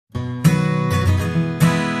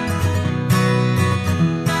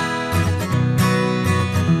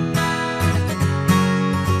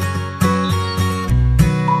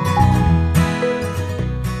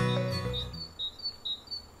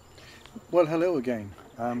Well, hello again.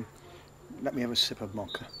 Let me have a sip of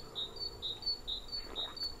mocha.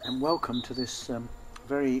 And welcome to this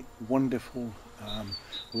very wonderful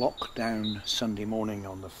lockdown Sunday morning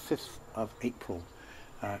on the 5th of April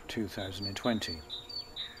 2020.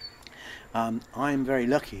 I'm very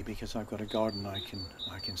lucky because I've got a garden I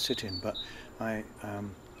can sit in, but I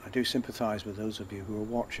do sympathise with those of you who are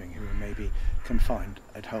watching who are maybe confined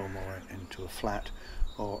at home or into a flat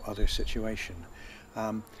or other situation.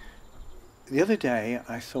 The other day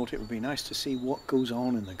I thought it would be nice to see what goes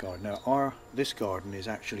on in the garden. Now this garden is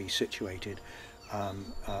actually situated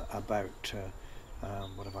about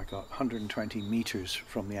what have I got, 120 metres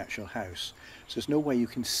from the actual house, so there's no way you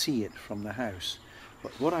can see it from the house.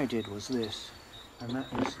 But what I did was this, and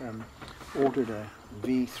that was ordered a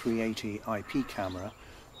V380 IP camera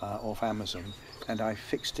off Amazon, and I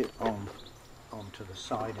fixed it onto the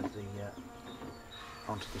side of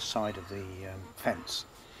the fence.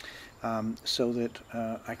 So that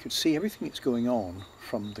I could see everything that's going on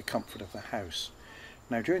from the comfort of the house.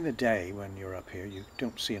 Now during the day when you're up here you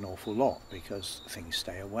don't see an awful lot because things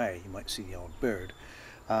stay away. You might see the odd bird,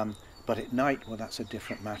 but at night, well, that's a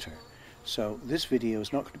different matter. So this video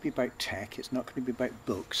is not going to be about tech, it's not going to be about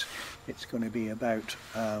books, it's going to be about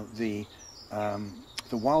the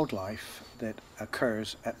wildlife that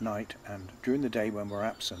occurs at night and during the day when we're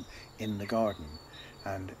absent in the garden.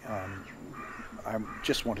 And I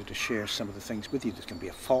just wanted to share some of the things with you. There's going to be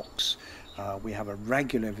a fox, we have a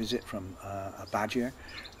regular visit from a badger,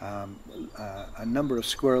 a number of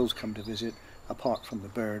squirrels come to visit apart from the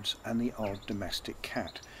birds, and the odd domestic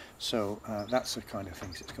cat. So that's the kind of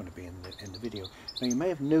things that's going to be in the video. Now you may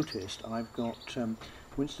have noticed I've got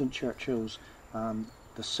Winston Churchill's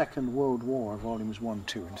The Second World War, volumes 1,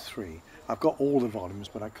 2 and 3. I've got all the volumes,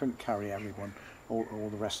 but I couldn't carry all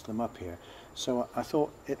the rest of them up here. So I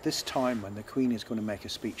thought at this time when the Queen is going to make a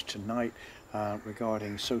speech tonight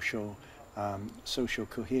regarding social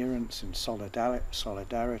coherence and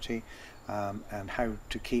solidarity and how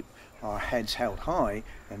to keep our heads held high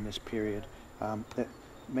in this period, that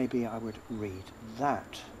maybe I would read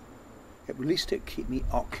that. At least it keep me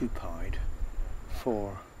occupied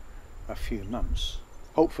for a few months.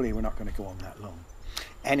 Hopefully we're not going to go on that long.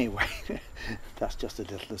 Anyway, that's just a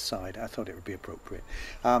little aside. I thought it would be appropriate.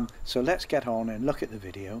 So let's get on and look at the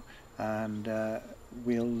video, and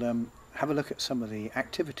we'll have a look at some of the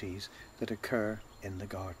activities that occur in the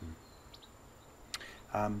garden.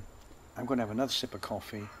 I'm going to have another sip of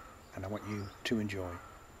coffee, and I want you to enjoy.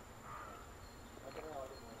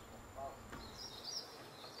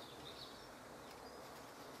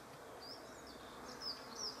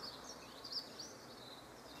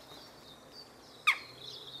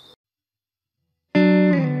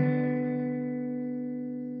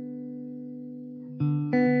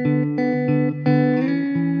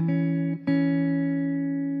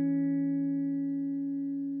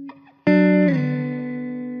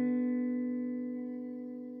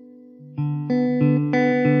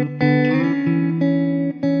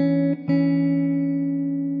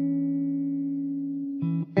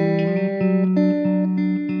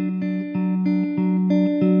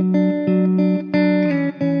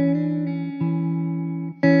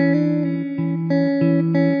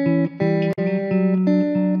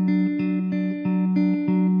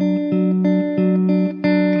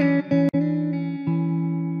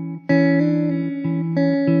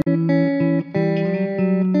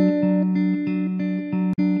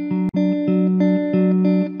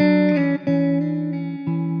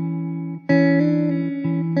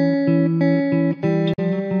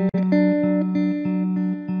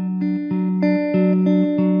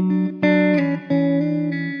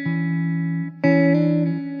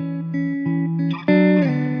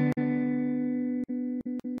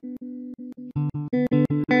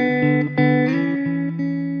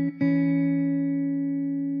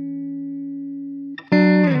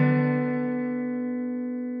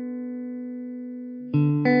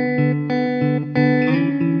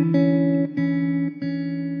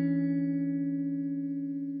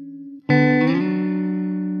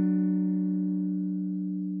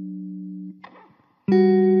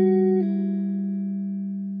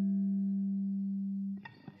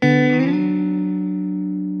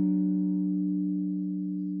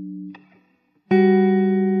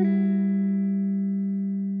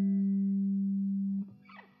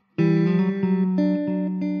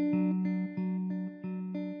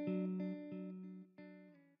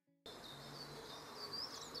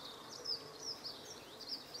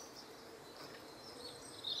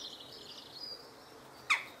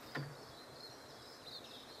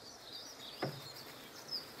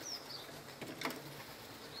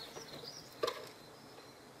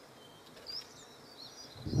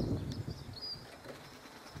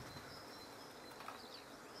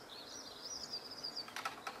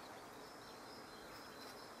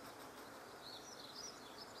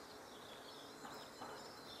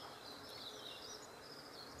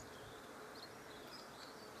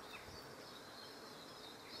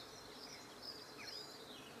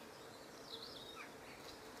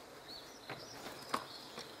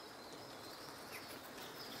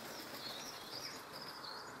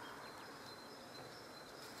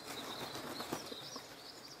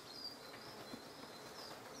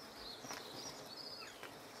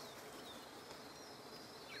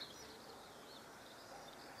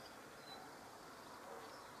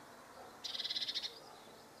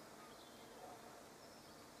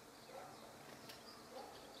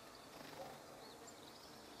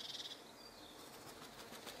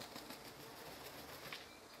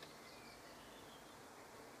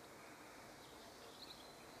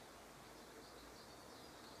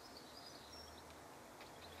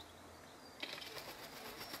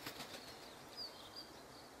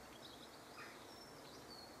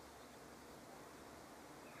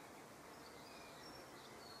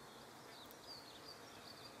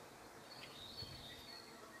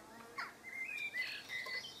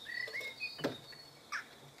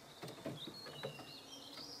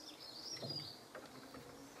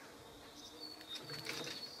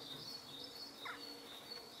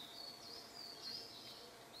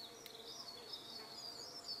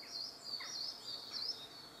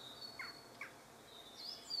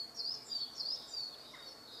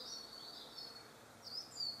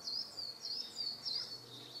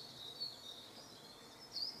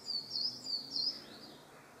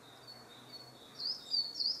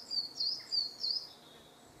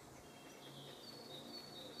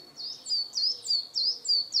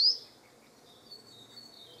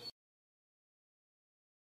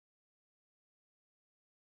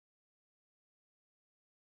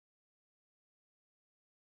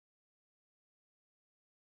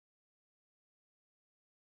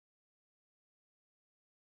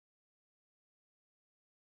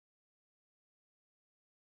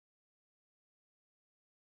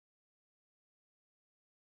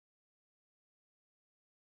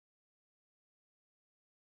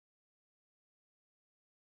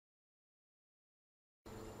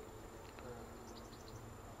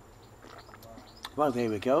 Well, there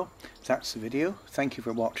we go. That's the video. Thank you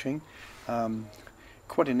for watching.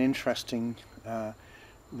 Quite an interesting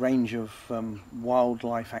range of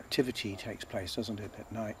wildlife activity takes place, doesn't it,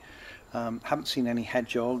 at night? Haven't seen any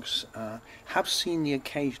hedgehogs. Have seen the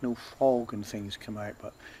occasional frog and things come out,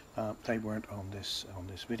 but they weren't on this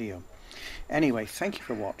video. Anyway, thank you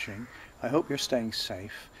for watching. I hope you're staying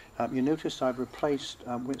safe. You notice I've replaced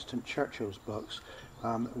Winston Churchill's books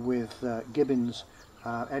with Gibbons,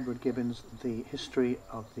 Edward Gibbons' The History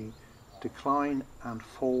of the Decline and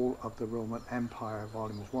Fall of the Roman Empire,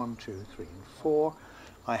 volumes 1, 2, 3 and 4.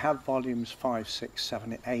 I have volumes 5, 6,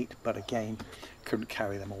 7 and 8, but again couldn't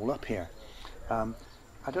carry them all up here.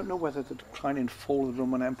 I don't know whether the decline and fall of the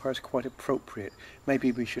Roman Empire is quite appropriate.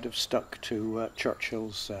 Maybe we should have stuck to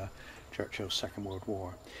Churchill's Second World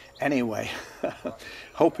War. Anyway,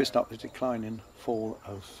 hope it's not the decline and fall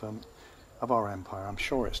of our empire. I'm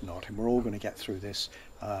sure it's not, and we're all going to get through this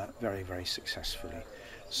very, very successfully.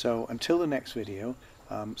 So until the next video,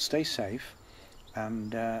 stay safe,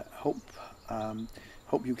 and hope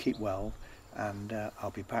you keep well, and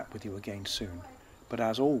I'll be back with you again soon. But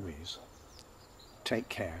as always, take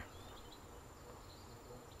care.